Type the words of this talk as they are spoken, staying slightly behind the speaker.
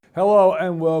Hello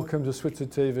and welcome to Switzer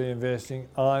TV Investing.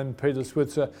 I'm Peter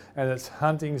Switzer and it's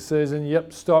hunting season.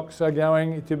 Yep, stocks are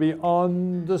going to be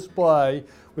on display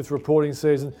with reporting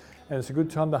season and it's a good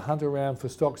time to hunt around for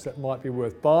stocks that might be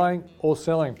worth buying or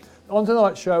selling. On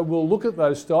tonight's show, we'll look at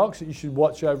those stocks that you should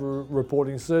watch over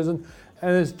reporting season,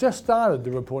 and it's just started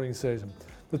the reporting season.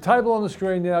 The table on the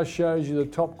screen now shows you the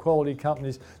top quality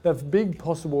companies that have big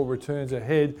possible returns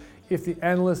ahead if the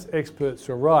analyst experts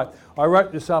are right. I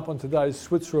wrote this up on today's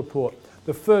Switzer report.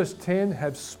 The first 10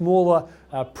 have smaller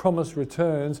promised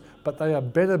returns, but they are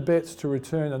better bets to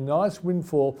return a nice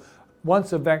windfall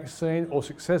once a vaccine or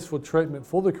successful treatment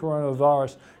for the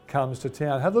coronavirus comes to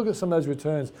town. Have a look at some of those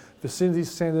returns. Vicinity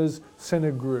Centres,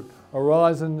 Centre Group,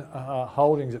 Horizon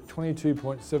Holdings at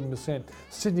 22.7%,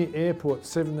 Sydney Airport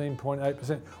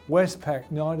 17.8%, Westpac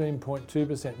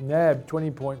 19.2%, NAB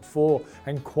 20.4%,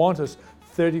 and Qantas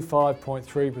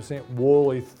 35.3%,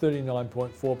 Worley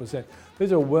 39.4%.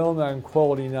 These are well-known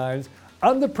quality names.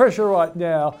 Under pressure right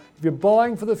now, if you're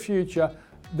buying for the future,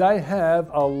 they have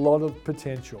a lot of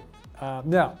potential.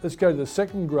 Now, let's go to the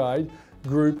second grade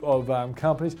group of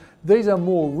companies. These are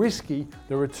more risky.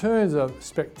 The returns are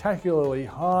spectacularly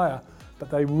higher,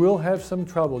 but they will have some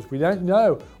troubles. We don't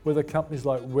know whether companies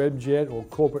like Webjet or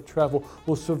Corporate Travel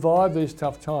will survive these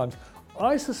tough times.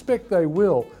 I suspect they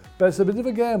will, but it's a bit of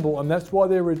a gamble, and that's why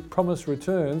their promised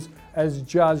returns, as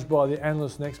judged by the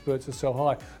analysts and experts, are so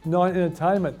high. Nine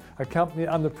Entertainment, a company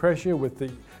under pressure with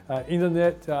the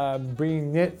internet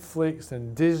bringing Netflix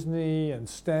and Disney and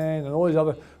Stan and all these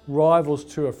other rivals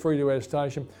to a free-to-air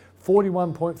station.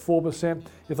 41.4%.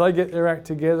 If they get their act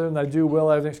together and they do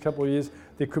well over the next couple of years,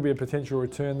 there could be a potential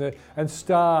return there. And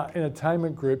Star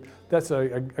Entertainment Group, that's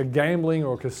a gambling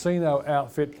or a casino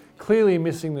outfit, clearly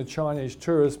missing the Chinese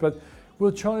tourists, but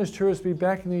will Chinese tourists be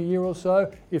back in a year or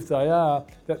so? If they are,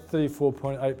 that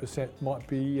 34.8% might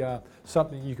be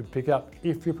something you can pick up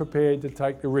if you're prepared to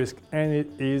take the risk, and it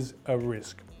is a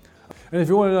risk. And if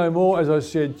you want to know more, as I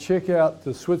said, check out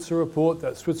the Switzer report,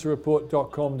 that's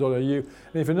switzerreport.com.au. And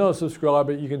if you're not a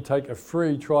subscriber, you can take a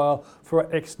free trial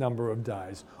for X number of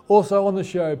days. Also on the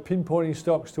show, pinpointing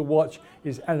stocks to watch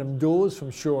is Adam Dawes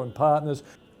from Shaw and Partners.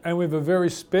 And we have a very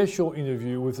special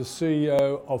interview with the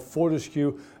CEO of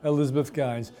Fortescue, Elizabeth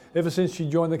Gaines. Ever since she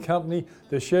joined the company,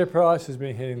 the share price has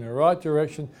been heading in the right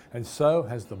direction, and so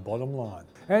has the bottom line.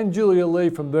 And Julia Lee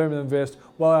from Berman Invest,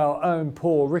 while our own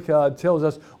Paul Rickard tells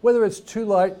us whether it's too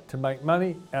late to make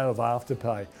money out of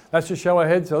Afterpay. That's the show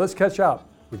ahead, so let's catch up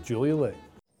with Julia Lee.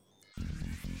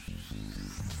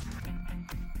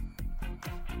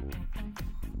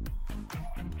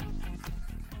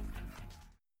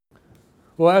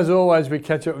 Well, as always, we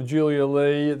catch up with Julia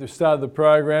Lee at the start of the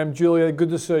program. Julia, good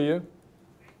to see you.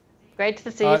 Great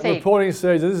to see you, Pete. Reporting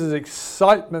season, this is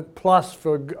excitement plus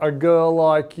for a girl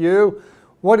like you.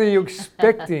 What are you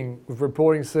expecting with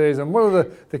reporting season? What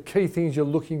are the key things you're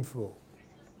looking for?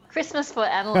 Christmas for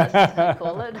analysts, I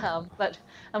call it. But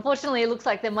unfortunately, it looks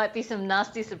like there might be some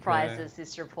nasty surprises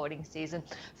this reporting season.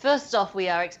 First off, we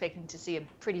are expecting to see a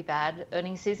pretty bad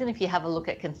earnings season. If you have a look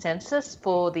at consensus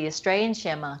for the Australian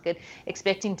share market,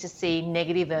 expecting to see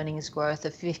negative earnings growth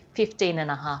of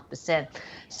 15.5%.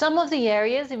 Some of the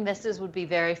areas investors would be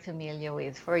very familiar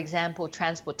with. For example,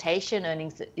 transportation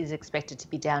earnings is expected to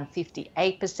be down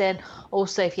 58%.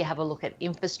 Also, if you have a look at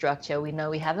infrastructure, we know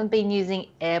we haven't been using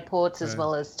airports as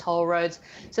well as toll roads.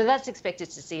 So that's expected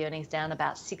to see earnings down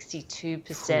about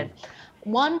 62%.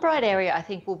 One bright area, I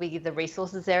think, will be the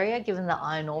resources area, given the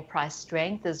iron ore price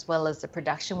strength, as well as the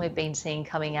production we've been seeing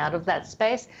coming out of that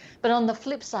space. But on the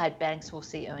flip side, banks will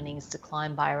see earnings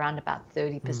decline by around about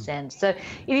 30%. So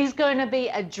it is going to be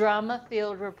a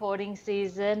drama-filled reporting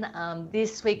season.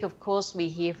 This week, of course, we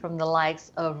hear from the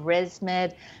likes of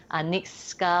ResMed, Nick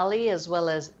Scali, as well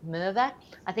as Mirvac.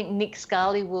 I think Nick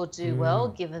Scali will do well,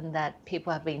 given that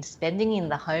people have been spending in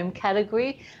the home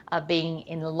category, being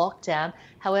in lockdown.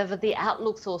 However, the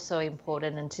outlook's also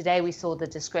important, and today we saw the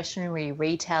discretionary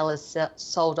retailers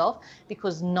sold off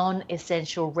because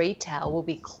non-essential retail will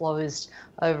be closed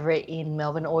over in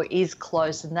Melbourne, or is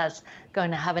closed, and that's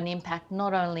going to have an impact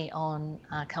not only on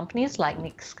companies like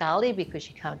Nick Scali, because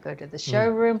you can't go to the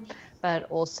showroom, but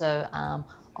also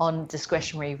on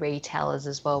discretionary retailers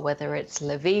as well, whether it's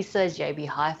Lovisa, JB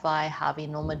Hi-Fi, Harvey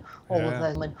Norman, all of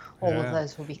those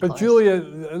will be closed. But Julia,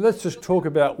 let's just talk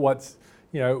about what's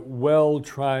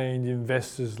well-trained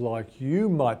investors like you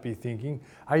might be thinking.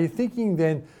 Are you thinking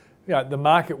then, the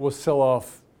market will sell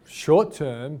off short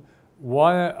term?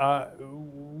 Why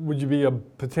would you be a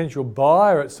potential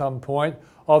buyer at some point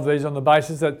of these on the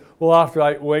basis that, well, after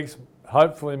 8 weeks,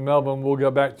 hopefully Melbourne will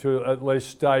go back to at least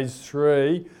stage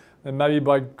 3. and maybe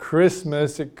by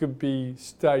Christmas it could be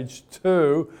stage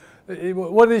 2.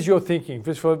 What is your thinking,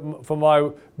 just for my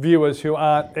viewers who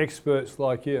aren't experts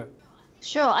like you?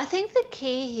 Sure. I think the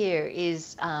key here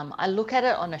is I look at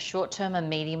it on a short term, a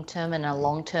medium term, and a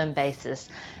long term basis.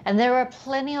 And there are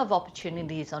plenty of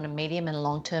opportunities on a medium and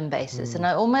long term basis. And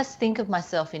I almost think of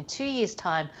myself in 2 years'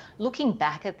 time looking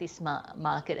back at this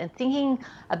market and thinking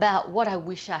about what I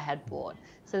wish I had bought.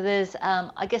 So there's,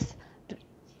 I guess,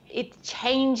 it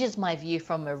changes my view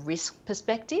from a risk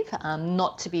perspective,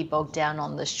 not to be bogged down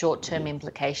on the short-term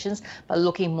implications, but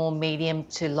looking more medium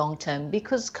to long-term,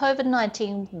 because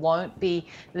COVID-19 won't be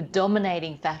the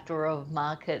dominating factor of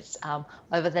markets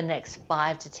over the next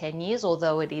 5 to 10 years,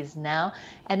 although it is now.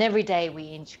 And every day we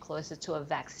inch closer to a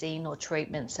vaccine or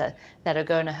treatments that are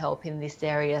going to help in this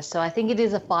area. So I think it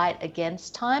is a fight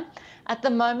against time. At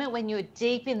the moment, when you're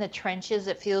deep in the trenches,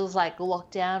 it feels like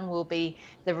lockdown will be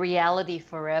the reality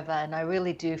forever. And I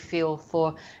really do feel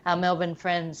for our Melbourne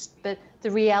friends. But the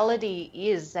reality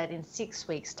is that in 6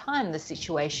 weeks' time, the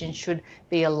situation should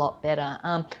be a lot better.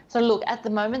 So look, at the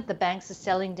moment, the banks are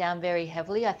selling down very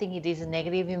heavily. I think it is a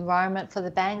negative environment for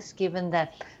the banks, given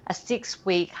that a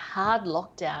 6-week hard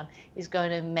lockdown is going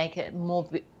to make it more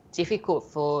difficult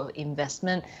for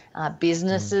investment,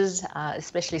 businesses,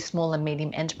 especially small and medium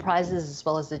enterprises, as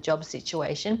well as the job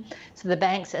situation. So the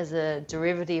banks, as a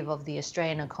derivative of the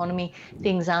Australian economy,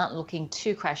 things aren't looking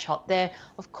too crash hot there.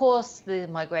 Of course, the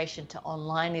migration to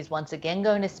online is once again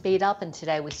going to speed up, and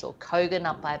today we saw Kogan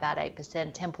up by about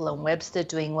 8%, Temple and Webster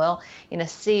doing well in a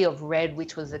sea of red,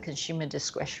 which was the consumer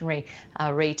discretionary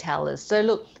retailers. So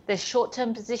look, there's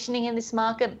short-term positioning in this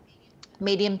market,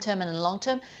 medium term and long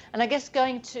term. And I guess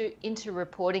going into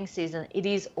reporting season, it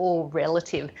is all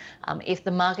relative. If the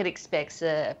market expects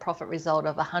a profit result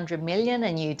of 100 million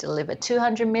and you deliver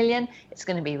 200 million, it's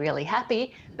going to be really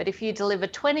happy. But if you deliver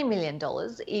 $20 million,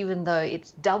 even though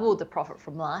it's double the profit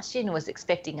from last year and was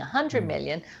expecting 100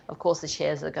 million, of course the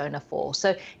shares are going to fall.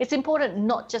 So it's important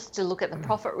not just to look at the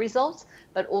profit results,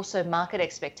 but also market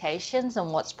expectations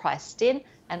and what's priced in,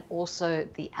 and also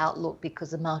the outlook,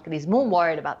 because the market is more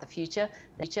worried about the future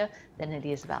than it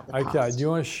is about the past. Okay, do you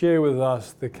want to share with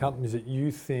us the companies that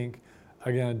you think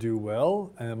are going to do well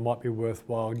and it might be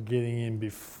worthwhile getting in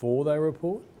before they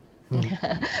report?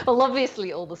 Well,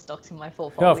 obviously all the stocks in my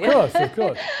portfolio. Yeah, of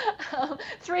course.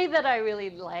 3 that I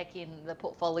really like in the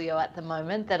portfolio at the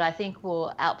moment that I think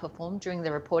will outperform during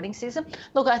the reporting season.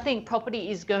 Look, I think property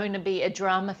is going to be a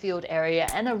drama-filled area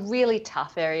and a really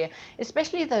tough area,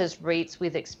 especially those REITs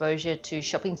with exposure to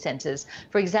shopping centres.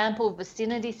 For example,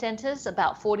 Vicinity Centres,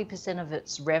 about 40% of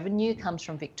its revenue comes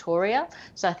from Victoria.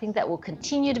 So I think that will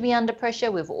continue to be under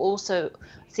pressure. We've also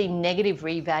seen negative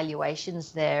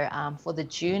revaluations there for the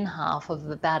June half of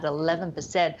about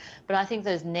 11%. But I think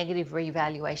those negative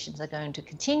revaluations are going to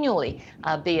continually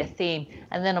be a theme.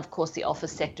 And then, of course, the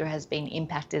office sector has been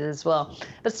impacted as well.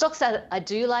 But stocks that I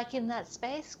do like in that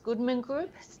space, Goodman Group,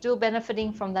 still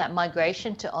benefiting from that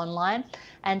migration to online,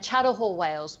 and Charter Hall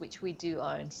Wales, which we do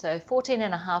own. So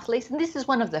 14.5 lease. And this is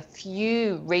one of the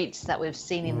few REITs that we've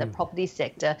seen in the property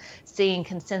sector seeing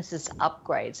consensus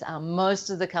upgrades. Most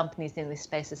of the companies in this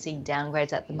space are seeing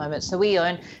downgrades at the moment. So we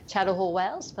own Charter Hall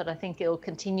Wales, but I think it'll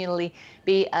continually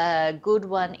be a good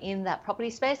one in that property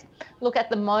space. Look, at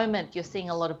the moment, you're seeing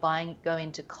a lot of buying go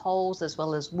into Coles as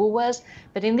well as Woolworths.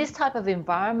 But in this type of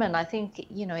environment, I think,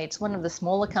 it's one of the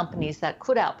smaller companies that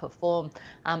could outperform,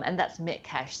 and that's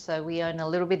Metcash. So we own a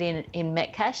little bit in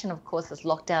Metcash, and of course, as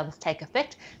lockdowns take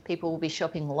effect, people will be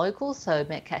shopping local. So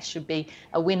Metcash should be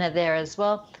a winner there as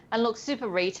well. And look, super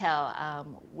retail,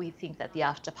 we think that the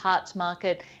after parts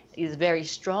market is very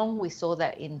strong. We saw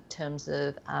that in terms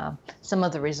of some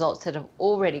of the results that have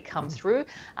already come through.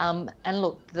 And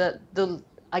look,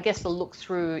 I guess the look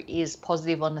through is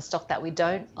positive on the stock that we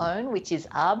don't own, which is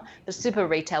ARB. But super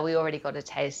retail, we already got a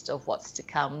taste of what's to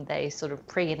come. They sort of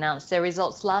pre-announced their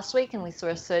results last week, and we saw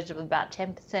a surge of about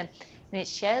 10% in its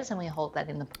shares, and we hold that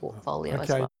in the portfolio as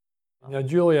well. Now,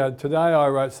 Julia, today I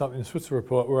wrote something in the Switzer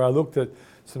Report where I looked at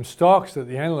some stocks that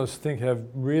the analysts think have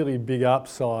really big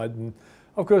upside. And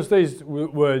of course, these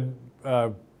were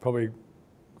probably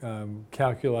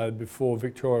calculated before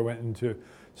Victoria went into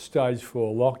stage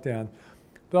 4 lockdown.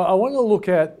 But I want to look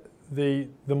at the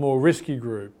more risky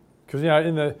group, because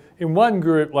in one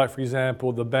group, like for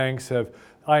example, the banks have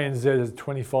ANZ has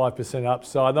 25%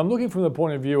 upside. I'm looking from the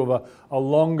point of view of a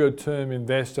longer term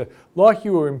investor, like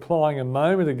you were implying a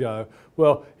moment ago.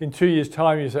 Well, in 2 years'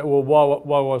 time, you say, well,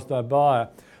 why was no buyer?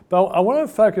 But I want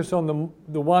to focus on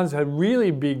the ones that have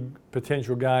really big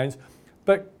potential gains,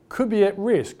 but could be at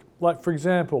risk. Like for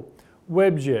example,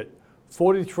 Webjet,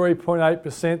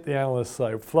 43.8%, the analysts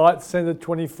say. Flight Centre,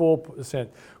 24%.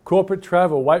 Corporate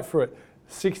travel, wait for it,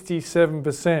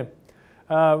 67%.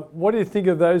 What do you think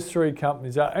of those three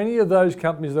companies? Are any of those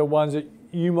companies the ones that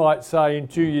you might say in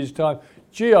 2 years' time,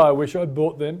 gee, I wish I'd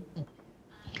bought them?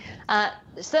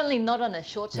 Certainly not on a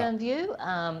short-term view.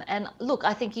 And look,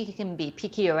 I think you can be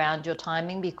picky around your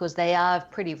timing because they are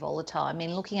pretty volatile. I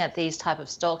mean, looking at these type of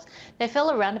stocks, they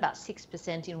fell around about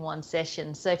 6% in one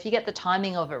session. So if you get the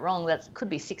timing of it wrong, that could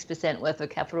be 6% worth of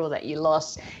capital that you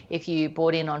lost if you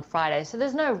bought in on Friday. So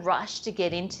there's no rush to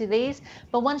get into these.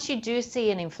 But once you do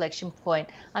see an inflection point,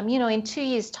 in 2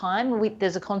 years' time,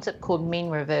 there's a concept called mean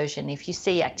reversion. If you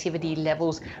see activity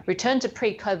levels return to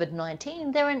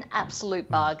pre-COVID-19, they're an absolute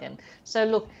bargain. So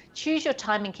look, choose your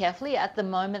timing carefully. At the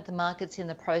moment, the market's in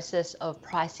the process of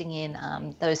pricing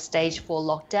in those stage 4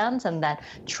 lockdowns, and that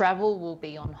travel will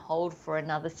be on hold for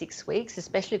another 6 weeks,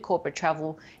 especially corporate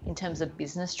travel in terms of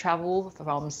business travel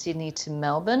from Sydney to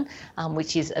Melbourne,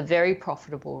 which is a very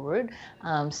profitable route.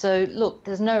 So look,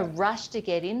 there's no rush to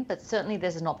get in, but certainly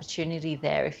there's an opportunity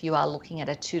there if you are looking at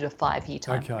a 2 to 5 year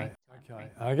time frame. Okay.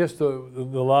 I guess the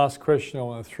last question I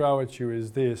want to throw at you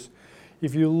is this.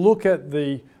 If you look at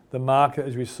the market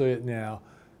as we see it now,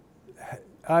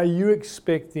 are you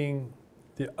expecting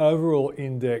the overall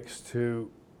index to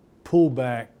pull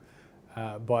back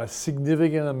by a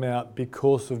significant amount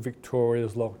because of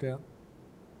Victoria's lockdown?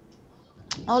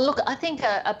 Oh, look, I think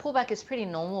a pullback is pretty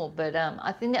normal, but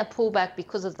I think a pullback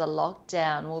because of the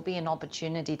lockdown will be an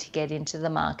opportunity to get into the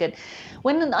market.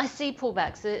 When I see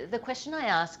pullbacks, the question I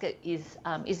ask is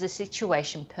the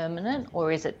situation permanent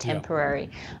or is it temporary?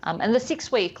 Yeah. And the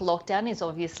 6-week lockdown is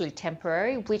obviously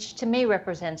temporary, which to me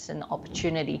represents an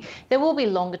opportunity. There will be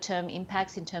longer term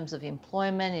impacts in terms of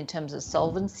employment, in terms of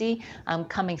solvency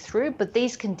coming through, but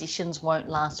these conditions won't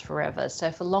last forever.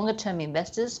 So for longer term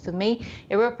investors, for me,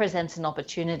 it represents an opportunity.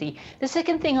 The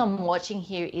second thing I'm watching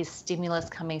here is stimulus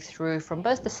coming through from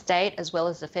both the state as well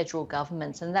as the federal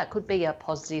governments, and that could be a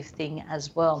positive thing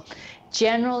as well.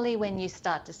 Generally, when you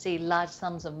start to see large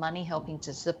sums of money helping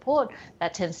to support,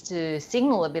 that tends to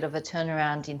signal a bit of a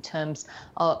turnaround in terms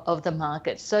of the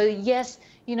market. So yes,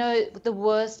 the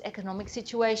worst economic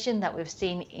situation that we've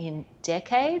seen in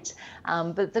decades.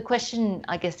 But the question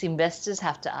I guess investors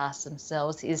have to ask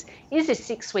themselves is this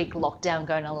 6-week lockdown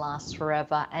going to last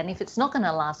forever? And if it's not going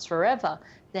to last forever,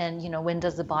 then when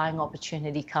does the buying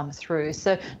opportunity come through?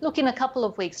 So look, in a couple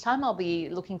of weeks' time, I'll be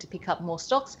looking to pick up more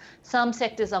stocks. Some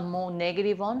sectors are more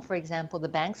negative on, for example, the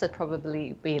banks. I'd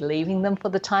probably be leaving them for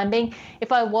the time being.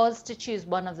 If I was to choose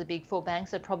one of the big 4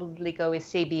 banks, I'd probably go with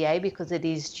CBA because it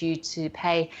is due to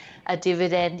pay a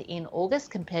dividend in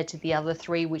August compared to the other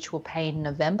 3, which will pay in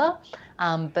November.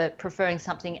 But preferring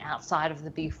something outside of the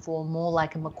big 4, more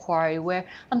like a Macquarie, where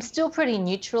I'm still pretty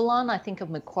neutral on. I think of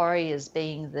Macquarie as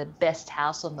being the best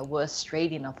house on the worst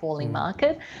street in a falling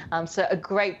market. So a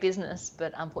great business,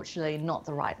 but unfortunately not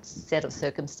the right set of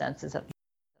circumstances.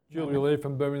 Julia Lee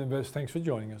from Burman Invest, thanks for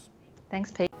joining us.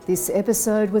 Thanks, Pete. This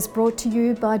episode was brought to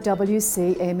you by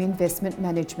WCM Investment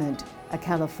Management, a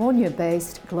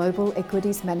California-based global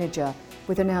equities manager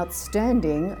with an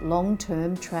outstanding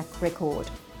long-term track record.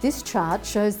 This chart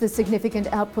shows the significant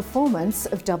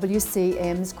outperformance of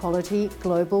WCM's quality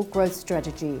global growth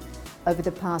strategy over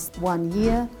the past 1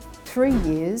 year, 3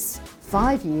 years,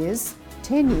 5 years,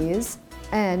 10 years,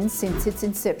 and since its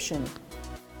inception.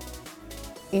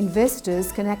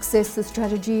 Investors can access the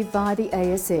strategy via the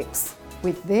ASX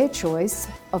with their choice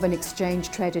of an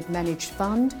exchange-traded managed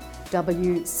fund,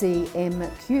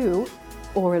 WCMQ,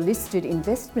 or a listed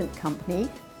investment company,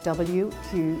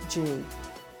 WQG.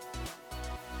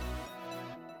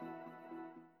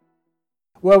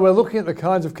 Well, we're looking at the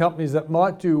kinds of companies that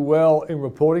might do well in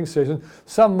reporting season.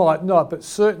 Some might not, but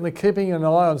certainly keeping an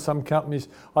eye on some companies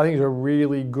I think is a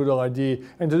really good idea.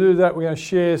 And to do that, we're going to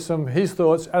share some of his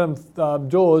thoughts. Adam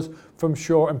Dawes from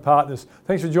Shaw and Partners.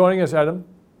 Thanks for joining us, Adam.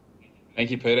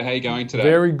 Thank you, Peter. How are you going today?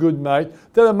 Very good, mate.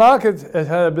 The market has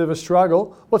had a bit of a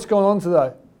struggle. What's going on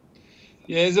today?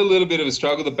 Yeah, there's a little bit of a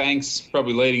struggle. The bank's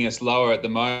probably leading us lower at the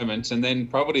moment, and then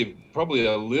probably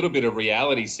a little bit of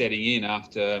reality setting in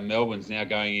after Melbourne's now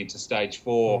going into stage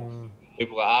 4.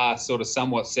 People are sort of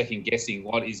somewhat second guessing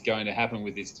what is going to happen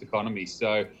with this economy.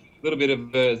 So a little bit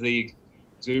of the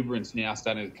exuberance now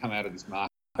starting to come out of this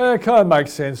market. It kind of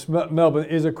makes sense. Melbourne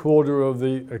is a quarter of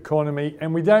the economy,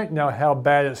 and we don't know how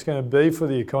bad it's going to be for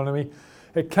the economy.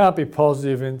 It can't be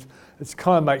positive, and it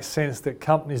kind of makes sense that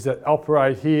companies that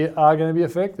operate here are going to be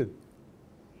affected.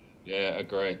 Yeah,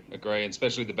 agree, and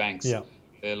especially the banks. Yeah.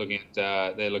 they're looking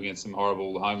at some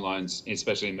horrible home loans,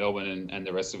 especially in Melbourne and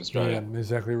the rest of Australia. Yeah,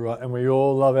 exactly right. And we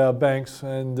all love our banks,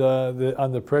 and they're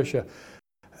under pressure,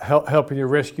 helping to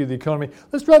rescue the economy.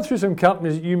 Let's run through some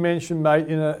companies that you mentioned, mate,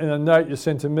 in a note you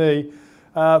sent to me.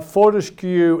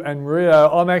 Fortescue and Rio.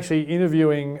 I'm actually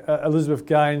interviewing Elizabeth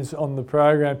Gaines on the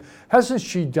program. Hasn't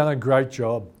she done a great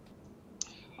job?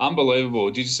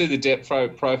 Unbelievable. Did you see the debt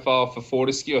profile for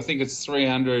Fortescue? I think it's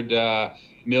 $300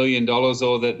 million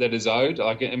or that is owed.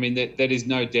 Like, I mean, that is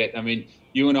no debt. I mean,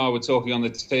 you and I were talking on the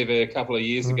TV a couple of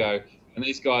years ago, and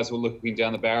these guys were looking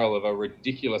down the barrel of a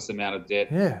ridiculous amount of debt.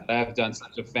 Yeah. They have done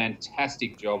such a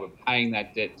fantastic job of paying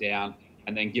that debt down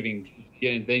and then giving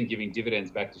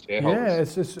dividends back to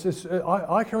shareholders. Yeah,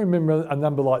 I can remember a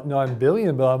number like 9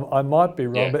 billion, but I might be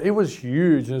wrong. Yeah. But it was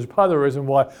huge, and it's part of the reason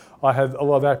why I have a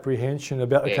lot of apprehension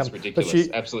about the company. It's ridiculous.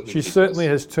 But Absolutely she ridiculous. certainly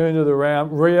has turned it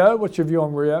around. Rio, what's your view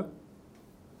on Rio?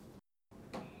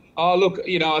 Oh, look,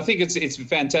 I think it's a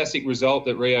fantastic result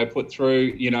that Rio put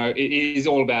through. It is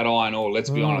all about iron ore,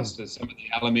 let's be honest. Some of the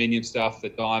aluminium stuff, the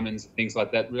diamonds, things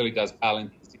like that really does pale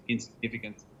in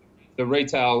significance. The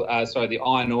the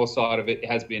iron ore side of it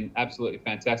has been absolutely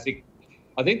fantastic.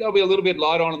 I think they'll be a little bit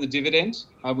light on the dividend.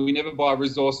 We never buy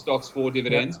resource stocks for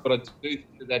dividends, but I do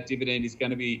think that dividend is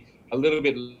going to be a little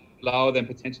bit lower than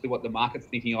potentially what the market's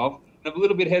thinking of. And I'm a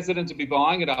little bit hesitant to be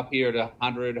buying it up here at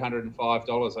 $100,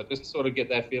 $105. I just sort of get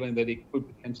that feeling that it could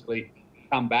potentially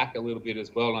come back a little bit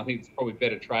as well. And I think it's probably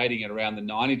better trading at around the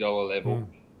 $90 level.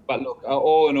 But look,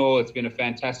 all in all, it's been a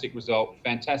fantastic result,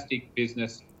 fantastic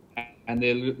business, and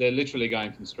they're literally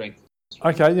going from strength.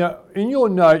 Okay, now in your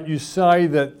note you say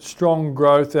that strong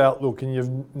growth outlook, and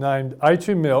you've named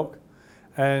A2 Milk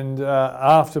and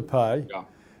Afterpay. Yeah.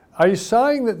 Are you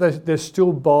saying that there's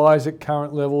still buys at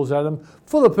current levels, Adam,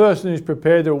 for the person who's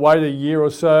prepared to wait a year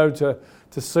or so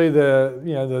to see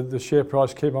the share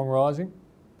price keep on rising?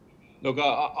 Look,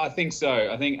 I think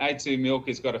so. I think A2 Milk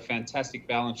has got a fantastic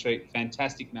balance sheet,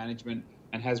 fantastic management,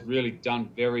 and has really done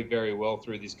very, very well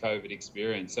through this COVID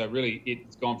experience. So really,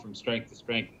 it's gone from strength to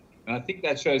strength. And I think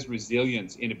that shows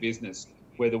resilience in a business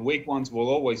where the weak ones will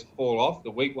always fall off.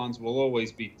 The weak ones will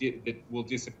always will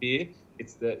disappear.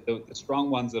 It's the strong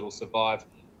ones that will survive.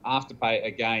 Afterpay,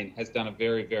 again, has done a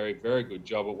very, very, very good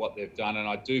job at what they've done. And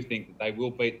I do think that they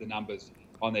will beat the numbers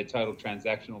on their total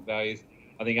transactional values.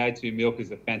 I think A2 Milk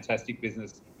is a fantastic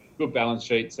business, good balance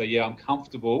sheet. So, yeah, I'm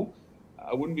comfortable.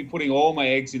 I wouldn't be putting all my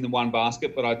eggs in the one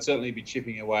basket, but I'd certainly be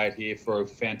chipping away at here for a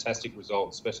fantastic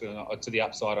result, especially to the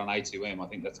upside on A2M. I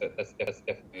think that's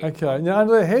definitely. Okay. Now,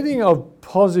 under the heading of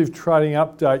positive trading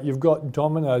update, you've got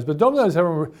Domino's, but Domino's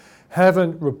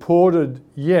haven't reported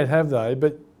yet, have they?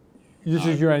 But this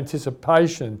is your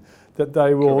anticipation that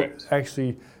they will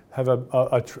actually have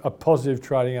a positive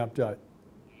trading update.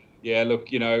 Yeah. Look,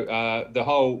 the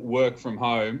whole work from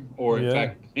home, or in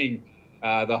fact being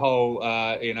the whole,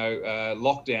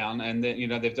 lockdown, and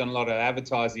then, they've done a lot of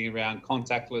advertising around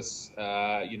contactless,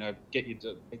 get you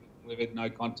delivered, no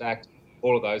contact,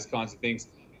 all of those kinds of things.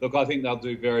 Look, I think they'll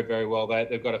do very, very well.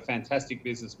 They've got a fantastic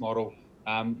business model.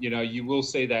 You will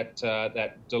see that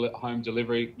home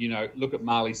delivery. Look at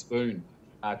Marley Spoon.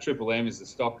 Triple M is the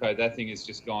stock code. That thing has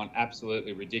just gone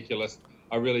absolutely ridiculous.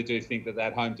 I really do think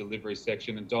that home delivery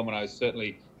section, and Domino's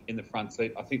certainly in the front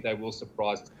seat, I think they will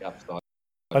surprise us the upside.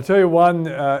 I'll tell you one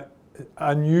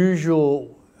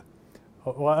unusual,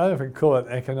 well, I don't know if I can call it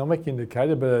an economic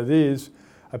indicator, but it is.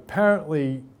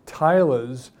 Apparently,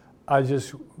 tailors are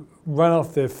just run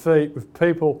off their feet with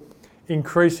people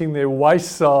increasing their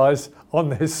waist size on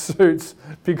their suits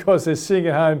because they're sitting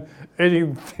at home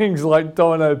eating things like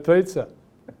Domino pizza.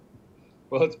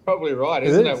 Well, it's probably right,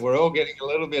 isn't it? We're all getting a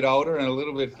little bit older and a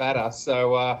little bit fatter,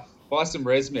 so buy some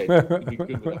ResMed. You'd be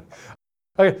good with that.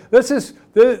 Okay,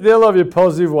 they'll have your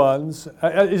positive ones.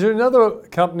 Is there another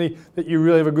company that you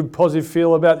really have a good positive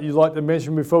feel about that you'd like to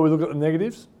mention before we look at the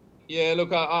negatives? Yeah,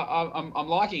 look, I'm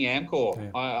liking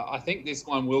Amcor. Yeah. I think this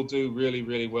one will do really,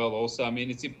 really well also. I mean,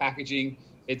 it's in packaging.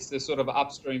 It's the sort of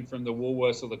upstream from the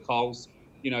Woolworths or the Coles.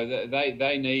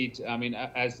 They need,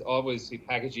 as obviously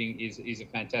packaging is a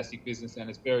fantastic business, and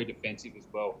it's very defensive as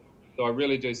well. So I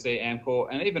really do see Amcor,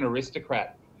 and even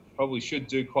Aristocrat probably should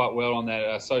do quite well on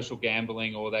that social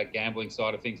gambling or that gambling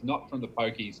side of things, not from the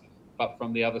pokies, but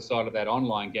from the other side of that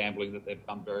online gambling that they've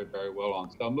done very, very well on.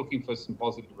 So I'm looking for some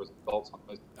positive results on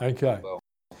those. Okay. As well.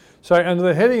 So under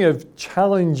the heading of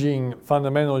challenging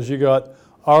fundamentals, you got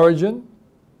Origin.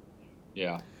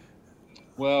 Yeah.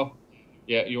 Well,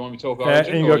 yeah, you want me to talk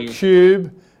Origin? And you've got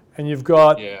Cube, and you've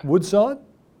got Woodside.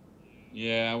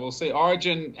 Yeah, we'll see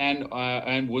Origin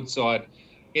and Woodside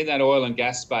in that oil and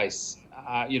gas space.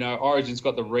 Origin's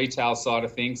got the retail side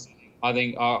of things. I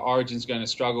think Origin's going to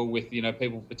struggle with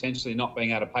people potentially not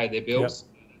being able to pay their bills.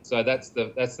 Yep. So that's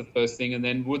the first thing. And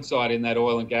then Woodside in that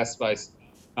oil and gas space,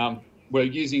 we're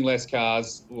using less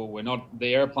cars. Well, we're not.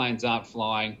 The airplanes aren't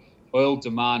flying. Oil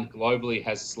demand globally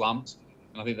has slumped,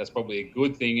 and I think that's probably a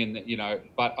good thing. And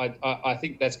but I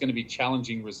think that's going to be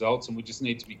challenging results, and we just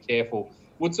need to be careful.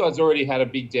 Woodside's already had a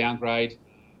big downgrade.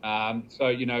 So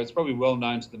it's probably well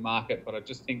known to the market, but I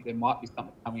just think there might be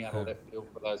something coming out of left field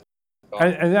for those.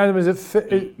 And Adam,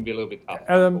 it can be a little bit tough.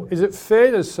 Adam, is it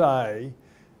fair to say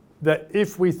that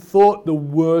if we thought the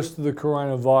worst of the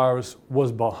coronavirus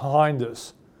was behind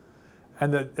us,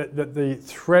 and that the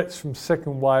threats from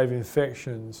second wave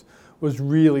infections was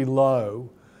really low,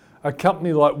 a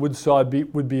company like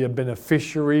Woodside would be a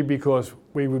beneficiary because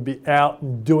we would be out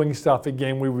and doing stuff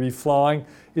again, we would be flying?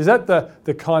 Is that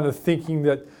the kind of thinking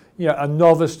that a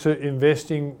novice to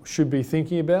investing should be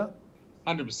thinking about?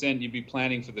 100%. You'd be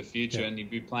planning for the future, and you'd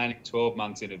be planning 12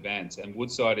 months in advance. And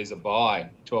Woodside is a buy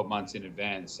 12 months in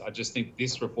advance. I just think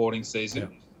this reporting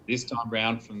season, this time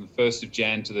round from the 1st of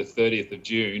Jan to the 30th of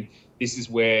June, this is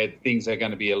where things are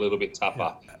going to be a little bit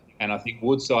tougher. And I think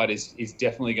Woodside is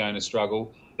definitely going to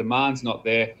struggle. Demand's not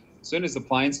there. As soon as the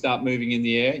planes start moving in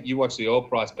the air, you watch the oil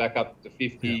price back up to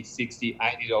 $50, $60,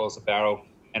 $80 a barrel,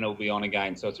 and it'll be on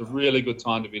again. So it's a really good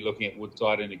time to be looking at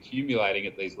Woodside and accumulating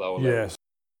at these lower levels. Yes.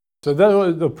 So that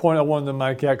was the point I wanted to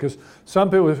make out, because some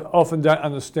people often don't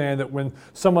understand that when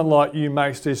someone like you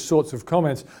makes these sorts of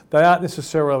comments, they aren't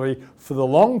necessarily for the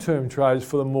long-term trades,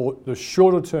 for the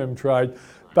shorter-term trade.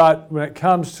 But when it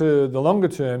comes to the longer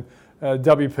term,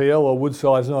 WPL or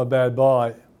Woodside is not a bad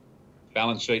buy.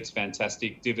 Balance sheet's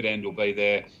fantastic, dividend will be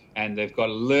there, and they've got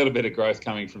a little bit of growth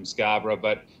coming from Scarborough.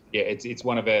 But yeah, it's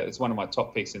one of my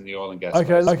top picks in the oil and gas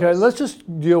space. Okay. Let's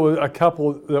just deal with a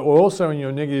couple that were also in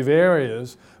your negative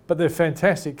areas, but they're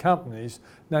fantastic companies,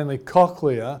 namely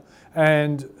Cochlear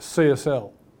and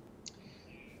CSL.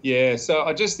 Yeah, so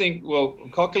I just think, well,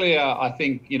 Cochlear, I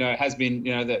think, has been,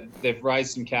 that they've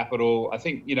raised some capital. I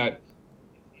think,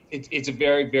 it's a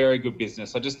very, very good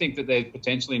business. I just think that they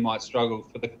potentially might struggle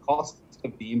for the cost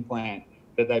of the implant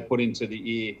that they put into the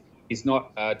ear is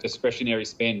not discretionary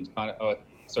spend.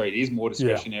 It is more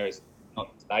discretionary, it's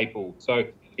not staple. So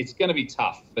it's going to be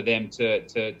tough for them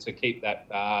to keep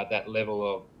that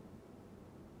level of,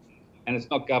 and it's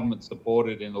not government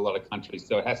supported in a lot of countries.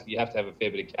 So you have to have a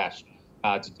fair bit of cash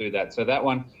to do that. So that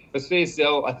one. For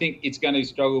CSL, I think it's going to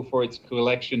struggle for its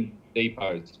collection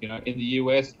depots. In the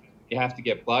US, you have to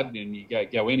get blood and you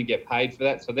go in and get paid for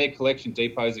that. So their collection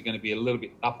depots are going to be a little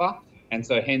bit tougher, and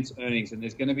so hence earnings. And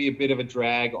there's going to be a bit of a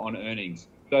drag on earnings.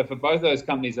 So for both those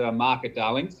companies that are market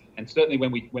darlings, and certainly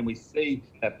when we see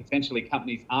that potentially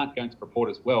companies aren't going to report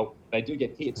as well, they do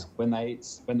get hit when they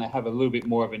have a little bit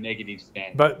more of a negative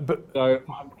stand. But so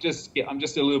I'm just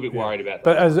a little bit worried about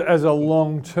that. But as a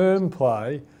long-term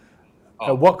play,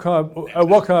 at what kind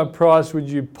of price would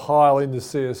you pile into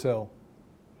CSL?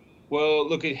 Well,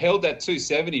 look, it held that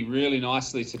 270 really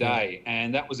nicely today,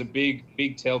 and that was a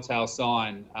big telltale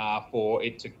sign for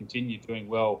it to continue doing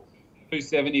well.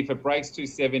 270, if it breaks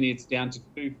 270, it's down to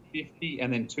 250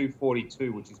 and then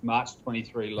 242, which is March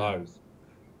 23 lows.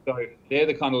 So they're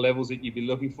the kind of levels that you'd be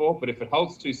looking for. But if it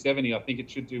holds 270, I think it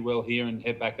should do well here and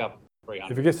head back up 300.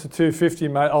 If it gets to 250,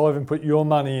 mate, I'll even put your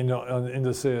money into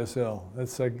CSL.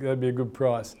 That'd be a good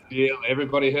price. Yeah,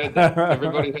 everybody heard that.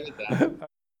 Everybody heard that.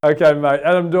 Okay, mate.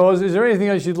 Adam Dawes, is there anything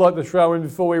else you'd like to throw in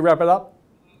before we wrap it up?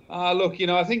 Look,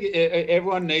 I think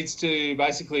everyone needs to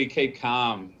basically keep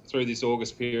calm through this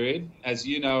August period. As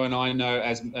you know, and I know,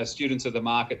 as students of the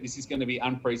market, this is going to be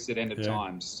unprecedented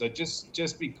times. So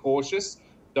just be cautious.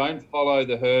 Don't follow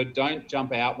the herd. Don't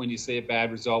jump out when you see a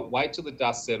bad result. Wait till the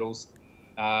dust settles,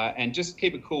 and just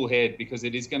keep a cool head, because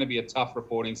it is going to be a tough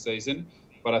reporting season.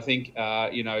 But I think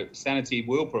sanity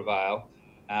will prevail.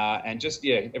 And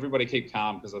everybody keep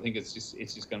calm, because I think it's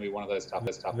just going to be one of those tough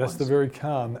ones. That's the very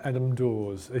calm Adam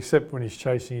Dawes, except when he's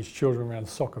chasing his children around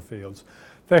soccer fields.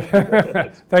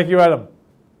 Thank you, Adam.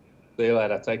 See you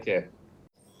later. Take care.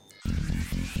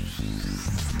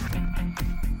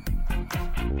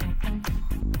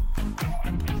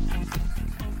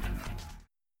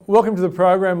 Welcome to the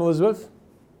program, Elizabeth.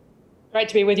 Great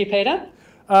to be with you, Peter.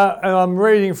 And I'm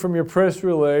reading from your press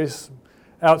release.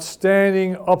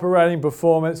 Outstanding operating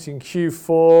performance in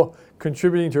Q4,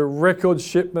 contributing to record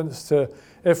shipments to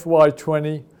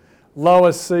FY20,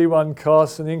 lower C1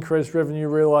 costs and increased revenue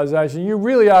realisation. You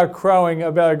really are crowing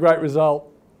about a great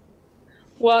result.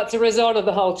 Well, it's a result of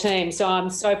the whole team, so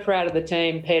I'm so proud of the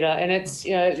team, Peter. And it's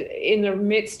in the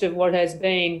midst of what has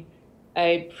been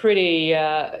a pretty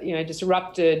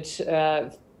disrupted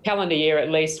calendar year at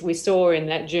least, we saw in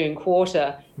that June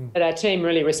quarter that our team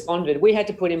really responded. We had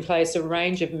to put in place a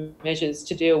range of measures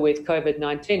to deal with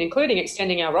COVID-19, including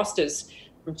extending our rosters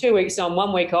from 2 weeks on,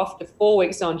 1 week off, to 4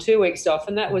 weeks on, 2 weeks off.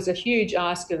 And that was a huge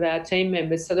ask of our team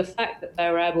members. So the fact that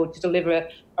they were able to deliver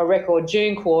a record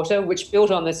June quarter, which built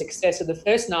on the success of the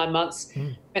first 9 months,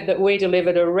 meant that we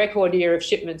delivered a record year of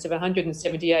shipments of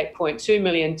 178.2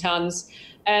 million tonnes.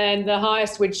 And the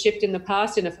highest we'd shipped in the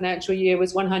past in a financial year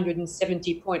was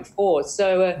 170.4.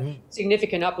 So a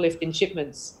significant uplift in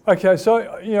shipments. Okay,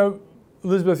 so,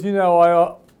 Elizabeth,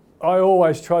 I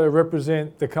always try to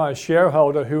represent the kind of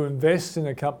shareholder who invests in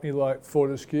a company like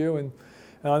Fortescue, and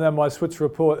I know my Switzer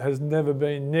report has never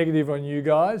been negative on you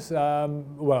guys,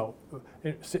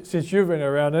 since you've been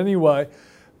around anyway.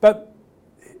 But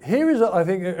here is, I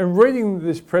think, in reading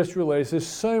this press release, there's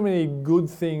so many good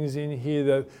things in here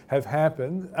that have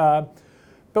happened.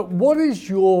 But what is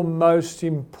your most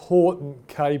important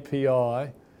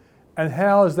KPI, and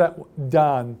how is that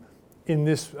done in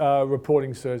this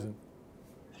reporting season?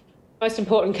 Most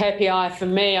important KPI for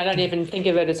me, I don't even think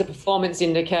of it as a performance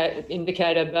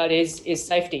indicator, but is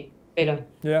safety, Peter.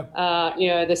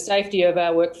 Yeah. The safety of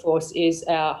our workforce is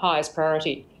our highest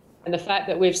priority. And the fact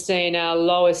that we've seen our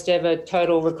lowest ever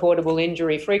total recordable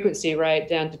injury frequency rate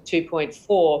down to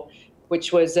 2.4,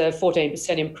 which was a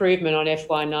 14% improvement on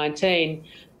FY19,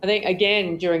 I think,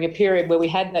 again, during a period where we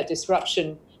had that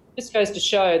disruption, just goes to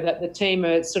show that the team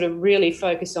are sort of really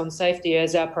focused on safety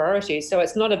as our priority. So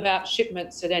it's not about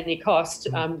shipments at any cost.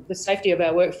 The safety of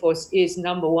our workforce is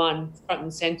number one, front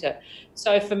and centre.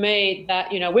 So for me,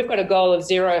 that we've got a goal of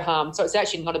zero harm. So it's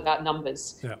actually not about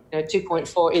numbers. Yeah.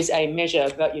 2.4 is a measure,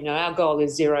 but our goal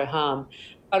is zero harm.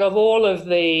 But of all of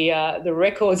the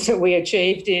records that we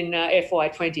achieved in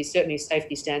FY20, certainly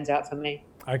safety stands out for me.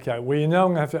 Okay, well, I'm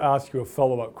going to have to ask you a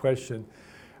follow-up question.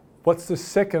 What's the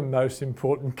second most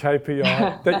important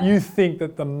KPI that you think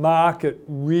that the market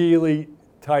really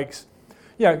takes?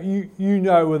 You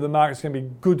know whether the market's going to be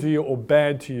good to you or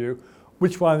bad to you.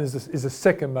 Which one is the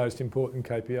second most important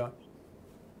KPI?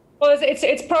 Well,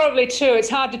 it's probably two.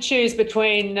 It's hard to choose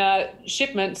between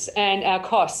shipments and our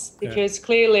costs because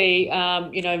clearly,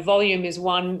 volume is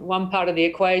one part of the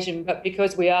equation, but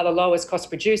because we are the lowest cost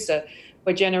producer,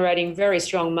 we're generating very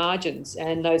strong margins,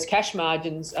 and those cash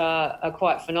margins are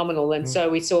quite phenomenal. And so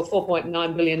we saw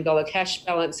 $4.9 billion cash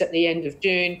balance at the end of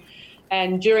June.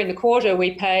 And during the quarter,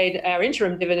 we paid our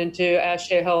interim dividend to our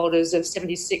shareholders of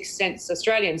 76 cents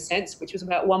Australian cents, which was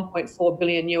about $1.4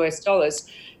 billion US.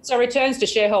 So returns to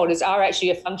shareholders are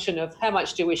actually a function of how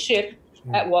much do we ship,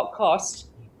 at what cost,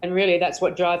 and really that's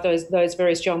what drives those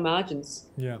very strong margins.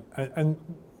 Yeah, and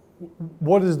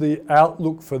what is the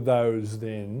outlook for those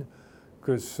then?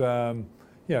 Because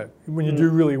when you do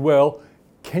really well,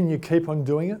 can you keep on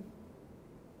doing it?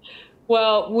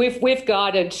 Well, we've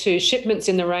guided to shipments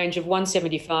in the range of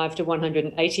 175 to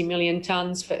 180 million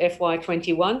tonnes for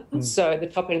FY21. So the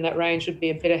top end of that range would be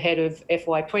a bit ahead of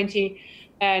FY20.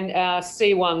 And our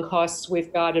C1 costs,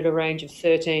 we've guided a range of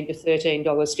 $13 to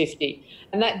 $13.50.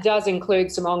 And that does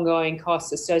include some ongoing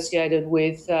costs associated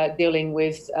with dealing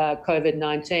with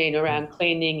COVID-19 around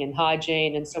cleaning and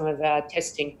hygiene and some of our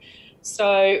testing.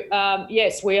 So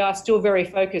yes, we are still very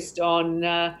focused on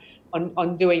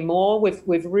doing more.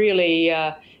 We've really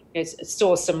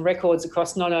saw some records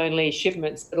across not only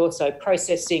shipments but also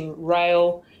processing,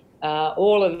 rail,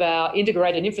 all of our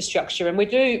integrated infrastructure, and we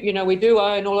do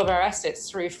own all of our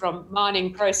assets through from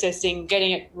mining, processing,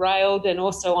 getting it railed, and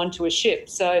also onto a ship.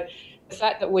 So the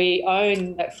fact that we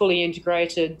own that fully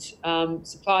integrated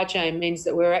supply chain means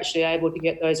that we're actually able to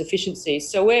get those efficiencies.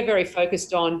 So we're very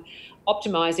focused on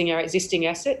optimising our existing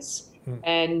assets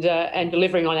and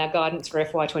delivering on our guidance for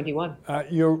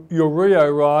FY21. Your Rio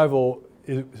rival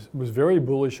was very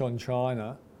bullish on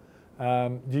China.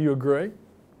 Do you agree?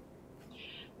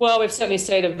 Well, we've certainly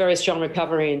seen a very strong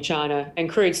recovery in China, and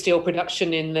crude steel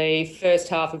production in the first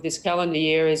half of this calendar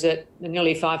year is at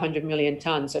nearly 500 million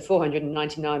tonnes, so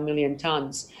 499 million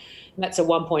tonnes. And that's a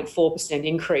 1.4%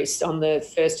 increase on the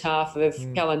first half of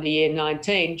calendar year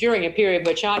 19, during a period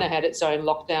where China had its own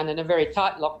lockdown and a very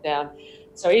tight lockdown.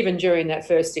 So even during that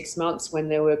first 6 months when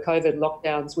there were COVID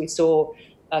lockdowns, we saw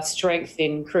strength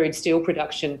in crude steel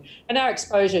production. And our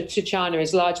exposure to China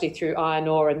is largely through iron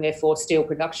ore and therefore steel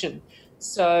production.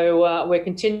 So we're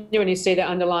continuing to see that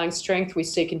underlying strength. We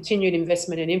see continued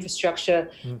investment in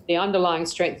infrastructure, the underlying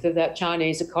strength of that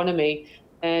Chinese economy.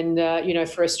 And,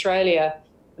 for Australia,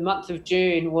 the month of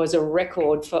June was a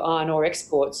record for iron ore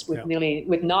exports with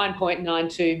with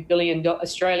 9.92 billion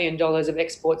Australian dollars of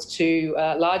exports to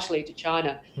largely to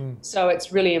China. So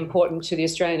it's really important to the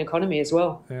Australian economy as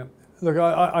well. Yeah. Look,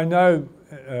 I know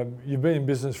you've been in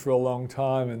business for a long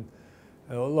time, and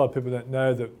a lot of people don't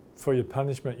know that for your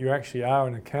punishment, you actually are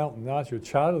an accountant, aren't you? A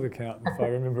chartered accountant, if I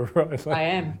remember rightly. I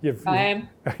am. I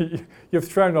am. You've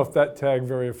thrown off that tag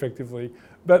very effectively,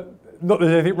 but not that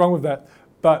there's anything wrong with that.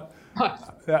 But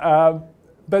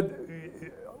but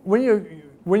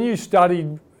when you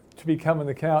studied to become an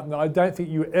accountant, I don't think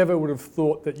you ever would have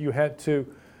thought that you had to.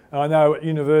 I know at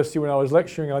university when I was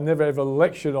lecturing, I never ever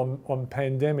lectured on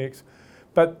pandemics,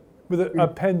 but with a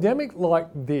pandemic like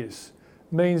this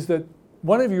means that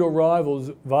one of your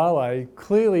rivals, Vale,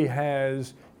 clearly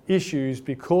has issues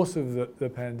because of the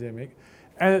pandemic,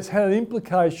 and it's had an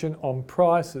implication on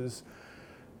prices.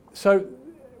 So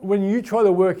when you try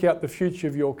to work out the future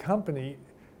of your company,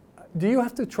 do you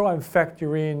have to try and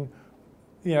factor in,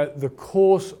 the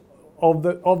course of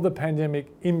the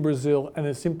pandemic in Brazil and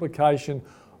its implication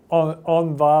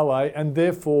on Vale and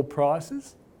therefore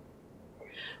prices?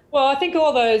 Well, I think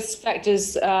all those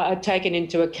factors are taken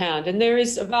into account, and there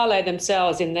is Vale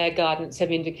themselves in their guidance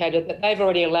have indicated that they've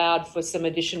already allowed for some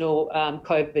additional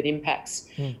COVID impacts.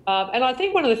 And I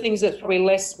think one of the things that's probably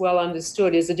less well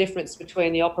understood is the difference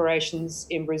between the operations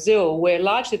in Brazil, where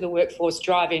largely the workforce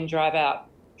drive in, drive out.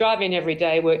 Drive in every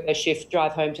day, work their shift,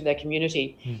 drive home to their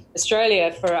community.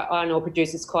 Australia, for iron ore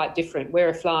producers, is quite different. We're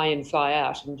a fly in, fly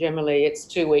out, and generally it's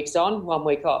 2 weeks on, 1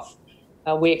 week off.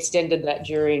 We extended that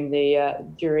during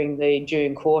the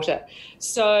June quarter.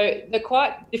 So they're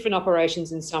quite different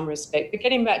operations in some respect. But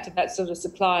getting back to that sort of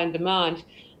supply and demand,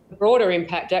 the broader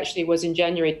impact actually was in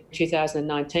January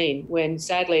 2019, when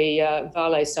sadly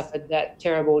Vale suffered that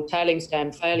terrible tailings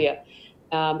dam failure.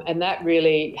 And that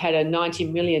really had a 90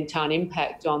 million tonne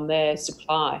impact on their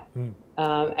supply.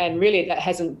 And really that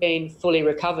hasn't been fully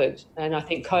recovered. And I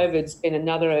think COVID's been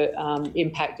another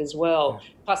impact as well,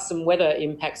 plus some weather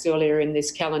impacts earlier in this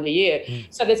calendar year.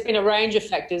 So there's been a range of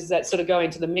factors that sort of go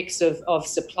into the mix of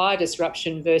supply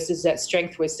disruption versus that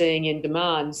strength we're seeing in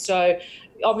demand. So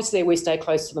obviously we stay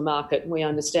close to the market and we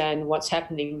understand what's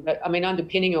happening. But I mean,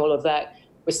 underpinning all of that,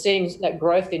 we're seeing that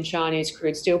growth in Chinese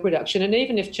crude steel production. And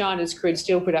even if China's crude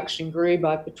steel production grew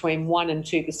by between 1% and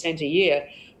 2% a year,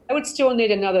 they would still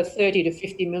need another 30 to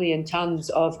 50 million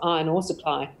tonnes of iron ore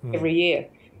supply every year.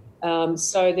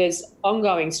 So there's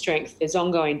ongoing strength, there's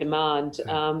ongoing demand,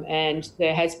 and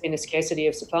there has been a scarcity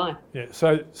of supply. Yeah.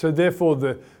 So therefore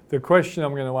the question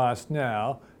I'm going to ask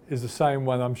now is the same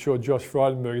one I'm sure Josh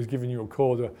Frydenberg has given you a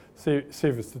call to see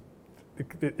if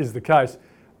it is the case.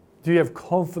 Do you have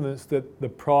confidence that the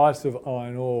price of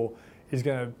iron ore is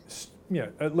going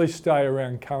to, at least stay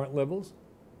around current levels?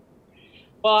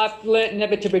 Well, I've learnt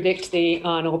never to predict the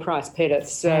iron ore price, Peter.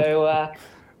 So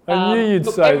I knew you'd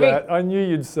say that. I knew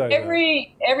you'd say that.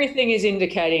 Everything is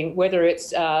indicating, whether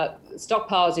it's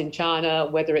stockpiles in China,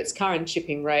 whether it's current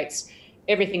shipping rates,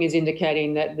 everything is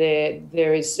indicating that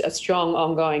there is a strong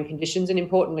ongoing conditions and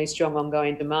importantly strong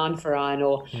ongoing demand for iron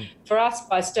ore. For us,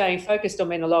 by staying focused on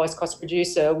being the lowest cost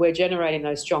producer, we're generating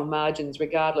those strong margins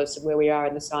regardless of where we are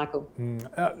in the cycle.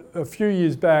 A few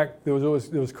years back, there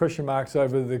was question marks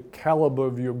over the calibre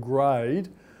of your grade.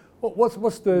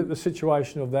 What's the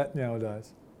situation of that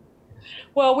nowadays?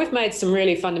 Well, we've made some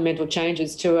really fundamental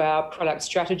changes to our product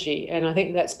strategy, and I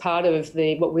think that's part of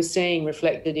what we're seeing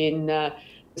reflected in the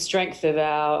strength of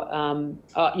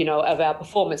our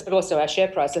performance, but also our share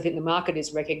price. I think the market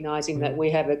is recognising that we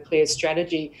have a clear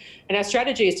strategy, and our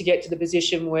strategy is to get to the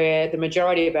position where the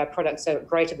majority of our products are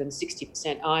greater than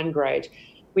 60% iron grade.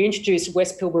 We introduced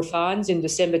West Pilbara Fines in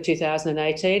December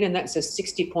 2018, and that's a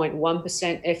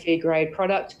 60.1% Fe grade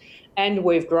product. And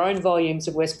we've grown volumes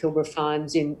of West Pilbara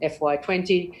Fines in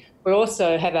FY20. We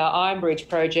also have our Iron Bridge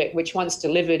project, which once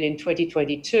delivered in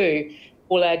 2022,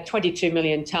 will add 22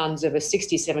 million tonnes of a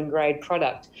 67 grade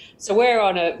product. So we're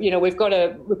on we've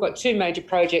got two major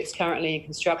projects currently in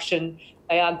construction.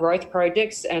 They are growth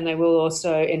projects and they will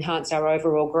also enhance our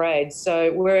overall grades.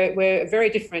 So we're very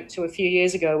different to a few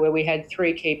years ago where we had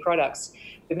three key products.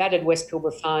 We've added West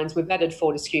Pilbara Fines, we've added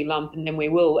Fortescue Lump, and then we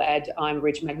will add Iron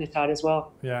Bridge Magnetite as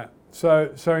well. Yeah.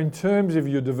 So in terms of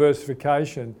your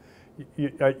diversification,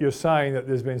 you're saying that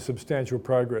there's been substantial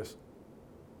progress.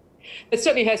 There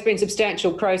certainly has been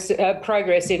substantial progress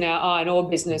in our iron ore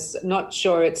business. Not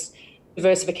sure it's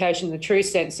diversification in the true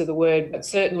sense of the word, but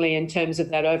certainly in terms of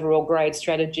that overall grade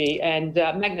strategy. And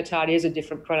magnetite is a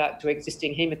different product to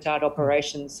existing hematite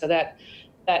operations, so that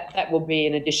will be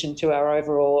in addition to our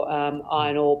overall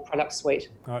iron ore product suite.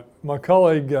 Right. My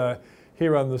colleague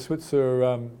here on the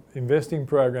Switzer investing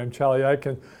program, Charlie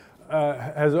Aiken,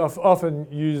 has often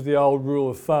used the old rule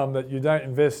of thumb that you don't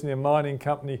invest in a mining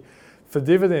company for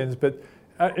dividends, but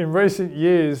in recent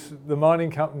years, the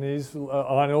mining companies,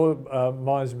 iron ore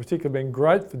mines in particular, have been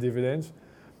great for dividends.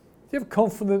 you have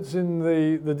confidence in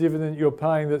the dividend you're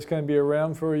paying that's going to be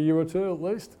around for a year or two at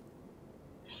least?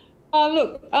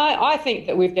 Look, I think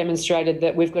that we've demonstrated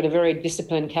that we've got a very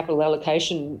disciplined capital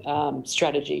allocation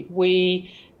strategy.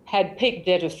 We had peak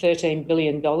debt of $13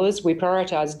 billion. We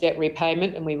prioritised debt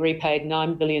repayment and we repaid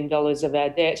 $9 billion of our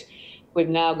debt. We've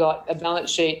now got a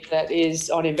balance sheet that is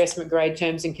on investment grade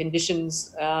terms and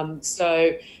conditions.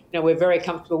 So, we're very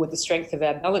comfortable with the strength of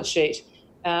our balance sheet.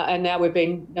 And now we've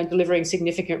been delivering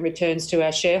significant returns to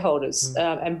our shareholders.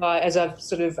 And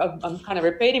I'm kind of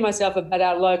repeating myself about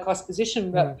our low cost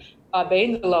position, but by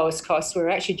being the lowest cost, we're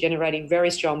actually generating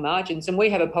very strong margins. And we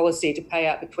have a policy to pay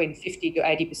out between 50 to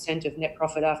 80% of net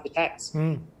profit after tax.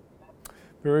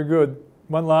 Very good.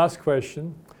 One last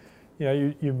question.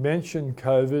 You mentioned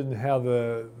COVID and how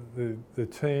the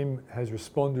team has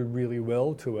responded really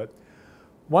well to it.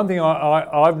 One thing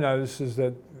I've noticed is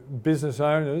that business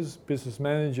owners, business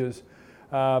managers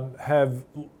have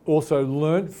also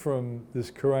learnt from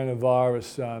this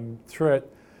coronavirus threat,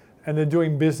 and they're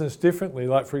doing business differently.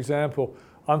 Like, for example,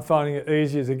 I'm finding it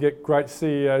easier to get great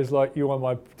CEOs like you on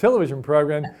my television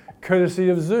program, courtesy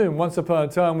of Zoom. Once upon a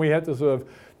time, we had to sort of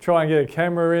try and get a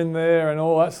camera in there and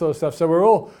all that sort of stuff. So we're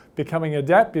all becoming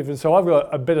adaptive. And so I've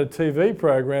got a better TV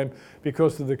program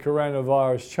because of the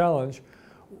coronavirus challenge.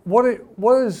 What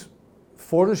has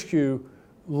Fortescue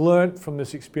learnt from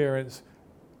this experience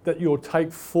that you'll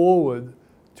take forward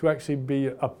to actually be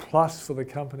a plus for the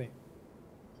company?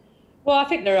 Well, I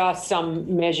think there are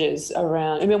some measures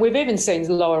around. We've even seen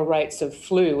lower rates of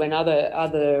flu and other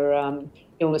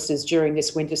illnesses during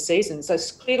this winter season. So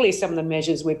clearly some of the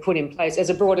measures we've put in place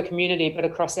as a broader community, but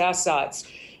across our sites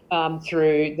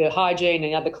through the hygiene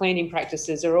and other cleaning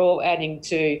practices are all adding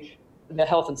to the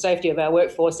health and safety of our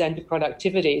workforce and to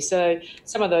productivity. So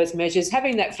some of those measures,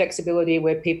 having that flexibility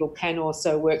where people can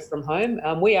also work from home.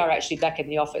 We are actually back in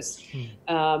the office,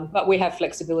 but we have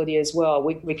flexibility as well.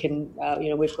 We can,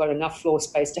 we've got enough floor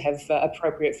space to have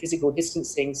appropriate physical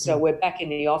distancing. So we're back in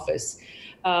the office.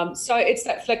 So it's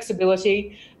that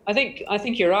flexibility. I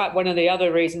think you're right. One of the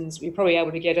other reasons you're probably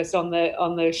able to get us on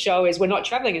the show is we're not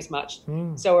travelling as much.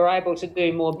 So we're able to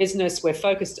do more business. We're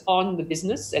focused on the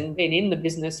business and being in the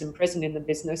business and present in the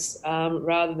business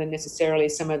rather than necessarily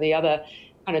some of the other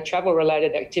kind of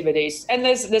travel-related activities. And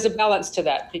there's a balance to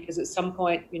that because at some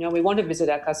point, we want to visit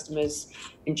our customers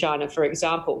in China, for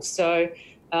example. So,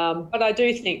 but I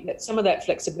do think that some of that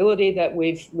flexibility that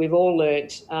we've all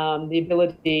learnt, the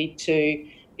ability to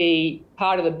be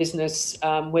part of the business,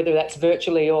 whether that's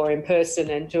virtually or in person,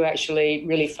 and to actually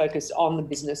really focus on the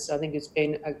business, I think it's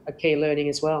been a key learning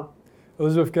as well.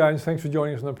 Elizabeth Gaines, thanks for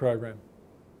joining us on the program.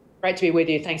 Great to be with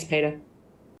you. Thanks, Peter.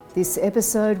 This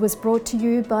episode was brought to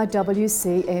you by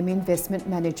WCM Investment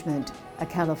Management, a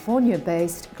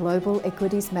California-based global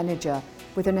equities manager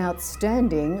with an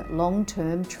outstanding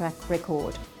long-term track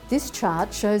record. This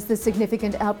chart shows the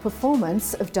significant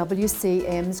outperformance of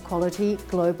WCM's quality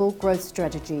global growth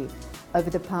strategy over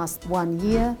the past 1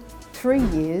 year, 3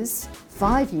 years,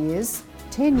 5 years,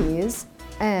 10 years,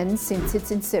 and since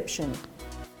its inception.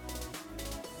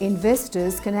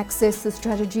 Investors can access the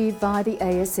strategy via the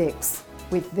ASX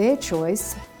with their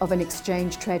choice of an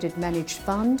exchange-traded managed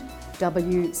fund,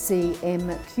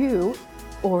 WCMQ,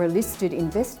 or a listed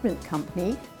investment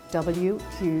company,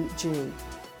 WQG.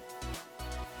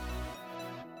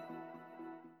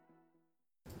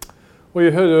 Well,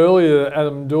 you heard earlier that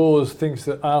Adam Dawes thinks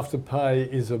that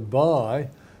Afterpay is a buy,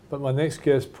 but my next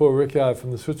guest, Paul Rickard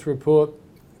from the Switzer Report,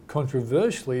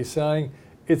 controversially is saying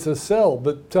it's a sell.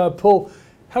 But Paul,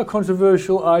 how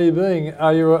controversial are you being?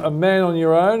 Are you a man on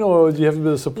your own, or do you have a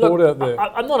bit of support out there?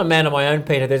 I'm not a man on my own,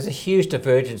 Peter. There's a huge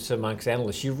divergence amongst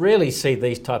analysts. You rarely see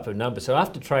these type of numbers. So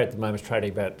Aftertrade at the moment is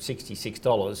trading about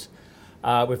 $66.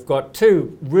 We've got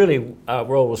two really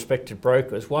well-respected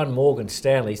brokers. One, Morgan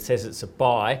Stanley, says it's a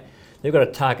buy. They've got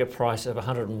a target price of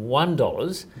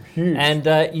 $101. Huge. And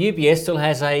UBS still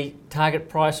has a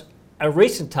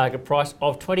recent target price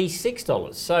of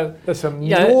 $26. So that's an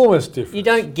enormous difference. You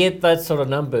don't get that sort of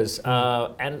numbers.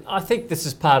 And I think this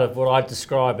is part of what I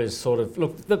describe as sort of,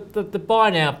 look, the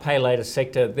buy now, pay later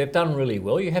sector, they've done really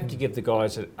well. You have to give the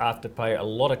guys at Afterpay a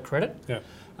lot of credit,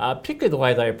 particularly the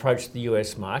way they approached the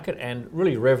US market and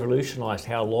really revolutionised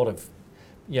how a lot of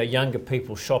younger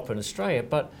people shop in Australia.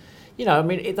 But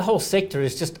the whole sector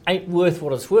just ain't worth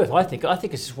what it's worth. I think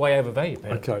it's just way overvalued,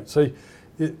 Peter. Okay, so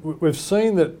we've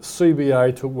seen that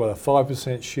CBA took, a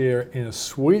 5% share in a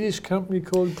Swedish company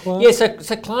called Klarna? Yeah,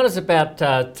 so Klarna's about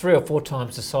 3 or 4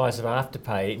 times the size of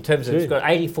Afterpay in terms of it's got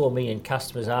 84 million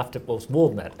customers it's more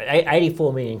than that.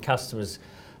 84 million customers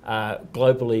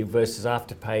globally versus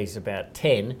Afterpay's about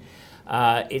 10.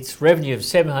 Its revenue of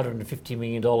 $750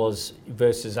 million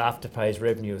versus Afterpay's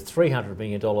revenue of $300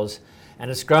 million, and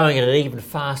it's growing at an even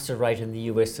faster rate in the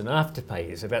US than Afterpay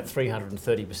is, about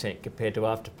 330% compared to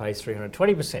Afterpay's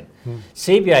 320%.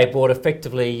 CBA bought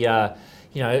effectively, almost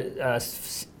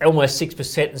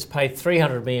 6% and has paid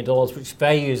 $300 million, which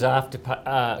values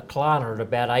Klarna at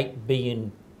about $8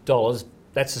 billion.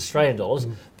 That's Australian dollars,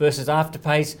 versus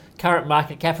Afterpay's current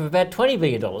market cap of about $20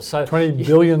 billion. So $20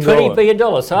 billion. $20 billion.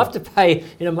 So Afterpay,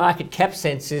 in a market cap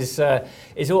sense, is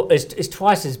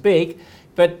twice as big.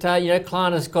 But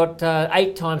Klarna's got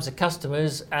 8 times the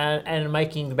customers and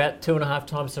making about 2.5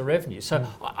 times the revenue. So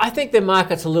I think the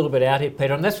market's a little bit out here,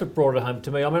 Peter, and that's what brought it home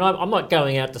to me. I mean, I'm not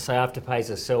going out to say Afterpay's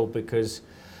a sell because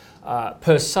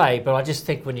per se, but I just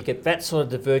think when you get that sort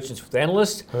of divergence with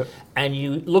analysts, and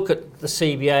you look at the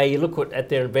CBA, you look at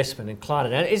their investment in Klarna.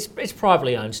 Now it's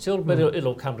privately owned still, but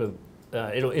it'll come to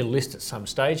it'll list at some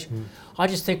stage. I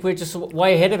just think we're just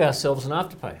way ahead of ourselves in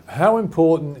Afterpay. How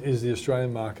important is the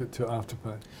Australian market to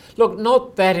Afterpay? Look,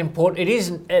 not that important. It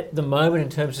isn't at the moment in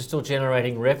terms of still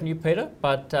generating revenue, Peter.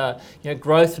 But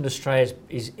growth in Australia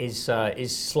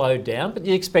is slowed down. But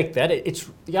you expect that. It's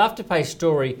the Afterpay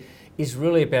story is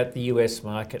really about the US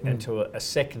market and to a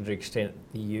secondary extent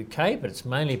the UK, but it's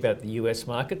mainly about the US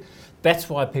market. That's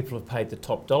why people have paid the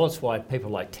top dollar. It's why people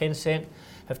like Tencent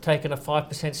have taken a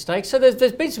 5% stake. So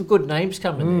there's been some good names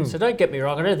coming there. So don't get me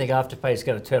wrong, I don't think Afterpay is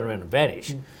going to turn around and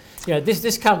vanish.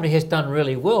 This company has done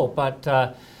really well, but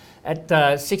at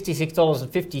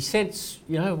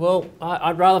 $66.50,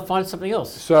 I'd rather find something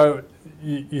else. So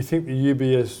you think the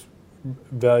UBS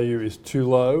value is too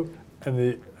low and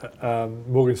the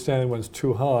Morgan Stanley one's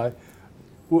too high?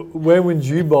 Where would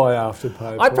you buy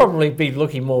Afterpay? I'd probably be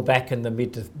looking more back in the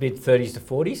mid 30s to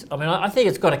 40s. I mean, I think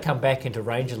it's got to come back into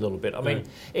range a little bit. I mean,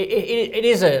 it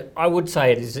is I would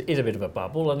say it is a bit of a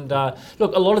bubble. And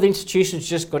look, a lot of the institutions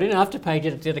just got in.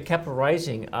 Afterpay did a capital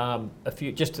raising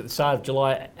just at the start of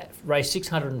July, raised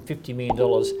 $650 million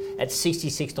at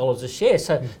 $66 a share.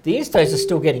 So the instos are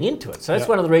still getting into it. So that's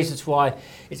one of the reasons why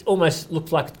it almost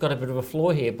looks like it's got a bit of a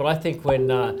floor here. But I think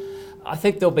I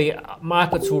think there'll be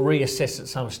markets will reassess at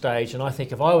some stage, and I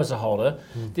think if I was a holder,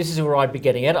 this is where I'd be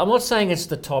getting at. I'm not saying it's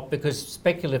the top because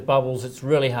speculative bubbles, it's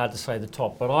really hard to say the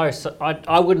top, but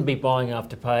I wouldn't be buying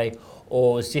Afterpay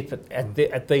or Zip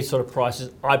at these sort of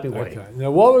prices. I'd be waiting. Okay. Now,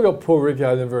 while we've got Paul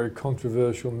Rickard in a very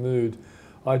controversial mood,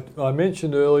 I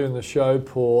mentioned earlier in the show,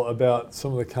 Paul, about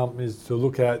some of the companies to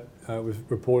look at with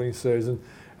reporting season,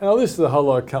 and I listed a whole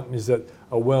lot of companies that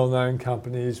are well-known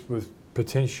companies with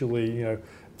potentially,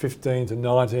 15 to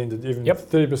 19 to even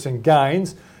 30%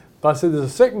 gains. But I said there's a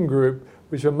second group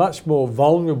which are much more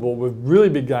vulnerable with really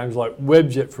big gains like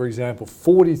Webjet, for example,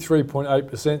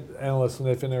 43.8% analysts on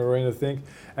FN Arena think,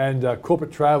 and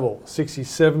corporate travel,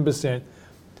 67%.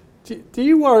 Do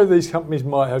you worry these companies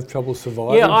might have trouble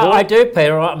surviving? Yeah, I do,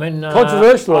 Peter. I mean,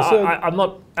 controversial, I said.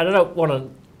 I don't want to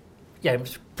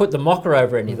put the mocker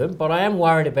over any of them, but I am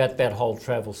worried about that whole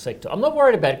travel sector. I'm not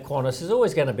worried about Qantas. There's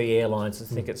always going to be airlines that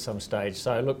think at some stage.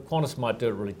 So look, Qantas might do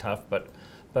it really tough, but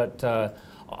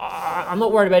I'm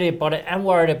not worried about it. But I am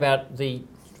worried about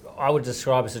I would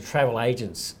describe as the travel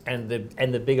agents and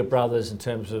the bigger brothers in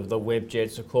terms of the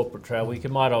Webjets, the corporate travel. You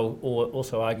might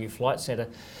also argue Flight Centre.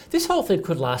 This whole thing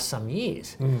could last some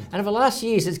years. And if it lasts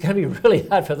years, it's going to be really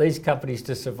hard for these companies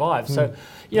to survive. So,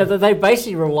 they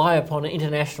basically rely upon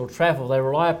international travel. They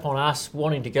rely upon us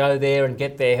wanting to go there and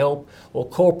get their help, or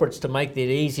corporates to make it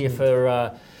easier for,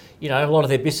 a lot of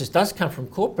their business does come from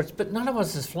corporates, but none of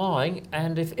us is flying.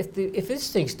 And if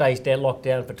this thing stays locked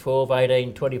down for 12,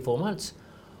 18, 24 months,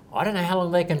 I don't know how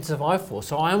long they can survive for.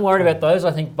 So I am worried about those.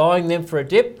 I think buying them for a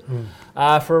dip,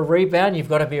 for a rebound, you've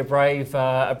got to be a brave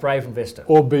investor.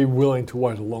 Or be willing to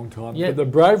wait a long time. Yeah. But the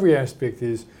bravery aspect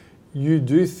is you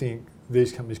do think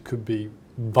these companies could be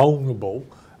vulnerable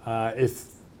if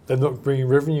they're not bringing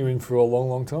revenue in for a long,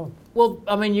 long time. Well,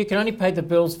 I mean, you can only pay the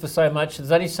bills for so much.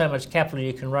 There's only so much capital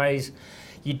you can raise.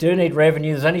 You do need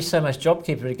revenue. There's only so much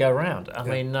JobKeeper to go around. I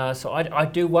mean, so I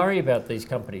do worry about these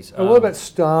companies. And what about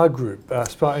Star Group?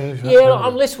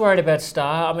 I'm less worried about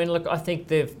Star. I mean, look, I think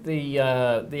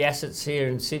the assets here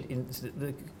in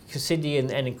Sydney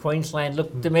and in Queensland.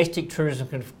 Look, domestic tourism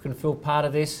can fill part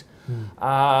of this.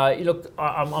 Look,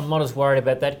 I'm not as worried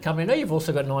about that company. I know you've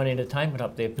also got Nine Entertainment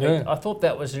up there, Pete. Yeah. I thought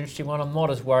that was an interesting one. I'm not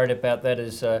as worried about that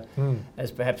as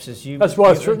perhaps as you. That's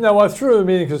why I threw them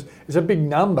in because it's a big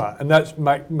number, and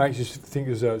that makes you think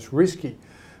as though it's risky.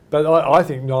 But I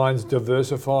think Nine's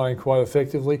diversifying quite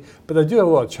effectively. But they do have a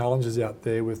lot of challenges out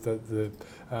there with the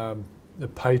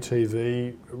pay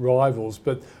TV rivals.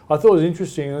 But I thought it was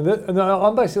interesting, and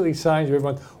I'm basically saying to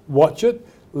everyone, watch it.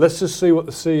 let's just see what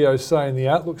the CEOs say in the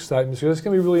outlook statements, because that's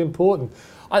going to be really important.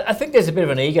 I think there's a bit of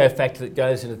an ego factor that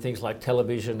goes into things like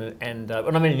television, and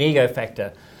when I mean an ego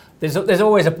factor, there's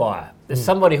always a buyer. There's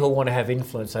somebody who'll want to have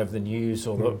influence over the news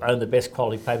or own the best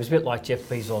quality papers, a bit like Jeff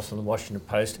Bezos and the Washington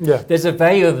Post. Yeah. There's a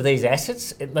value of these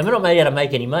assets. They may not be able to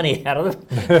make any money out of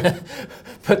them,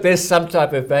 but there's some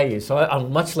type of value. So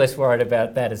I'm much less worried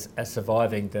about that as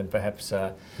surviving than perhaps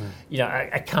a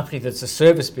company that's a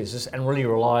service business and really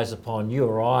relies upon you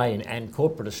or I and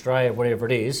corporate Australia, whatever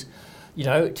it is,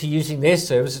 to using their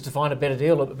services to find a better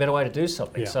deal, a better way to do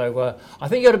something. Yeah. So I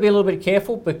think you've got to be a little bit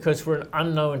careful because we're in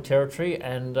unknown territory.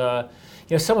 And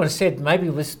someone said maybe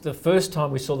the first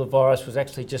time we saw the virus was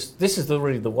actually this is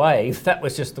really the wave. That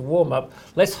was just the warm up.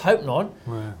 Let's hope not.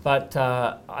 Wow. But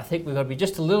I think we've got to be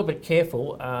just a little bit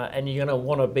careful, and you're going to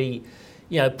want to be.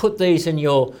 Put these in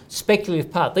your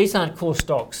speculative part. These aren't core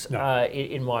stocks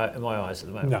in my eyes at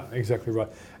the moment. No, exactly right.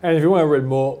 And if you want to read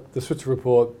more, the Switzer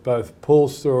Report, both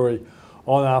Paul's story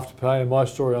on Afterpay and my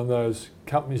story on those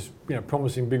companies,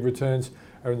 promising big returns,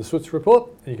 are in the Switzer Report.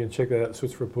 And you can check that out at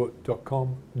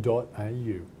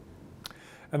switzerreport.com.au.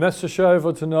 And that's the show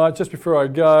for tonight. Just before I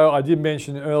go, I did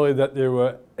mention earlier that there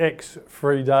were X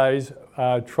free days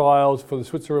trials for the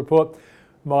Switzer Report.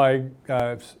 My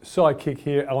sidekick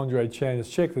here, Andre Chan, has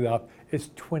checked it up.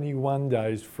 It's 21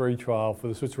 days free trial for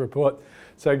the Switzer Report.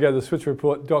 So go to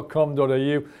switzerreport.com.au.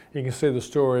 You can see the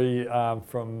story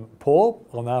from Paul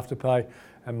on Afterpay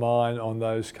and mine on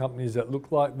those companies that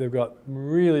look like they've got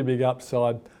really big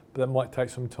upside, but that might take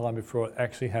some time before it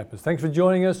actually happens. Thanks for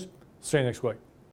joining us. See you next week.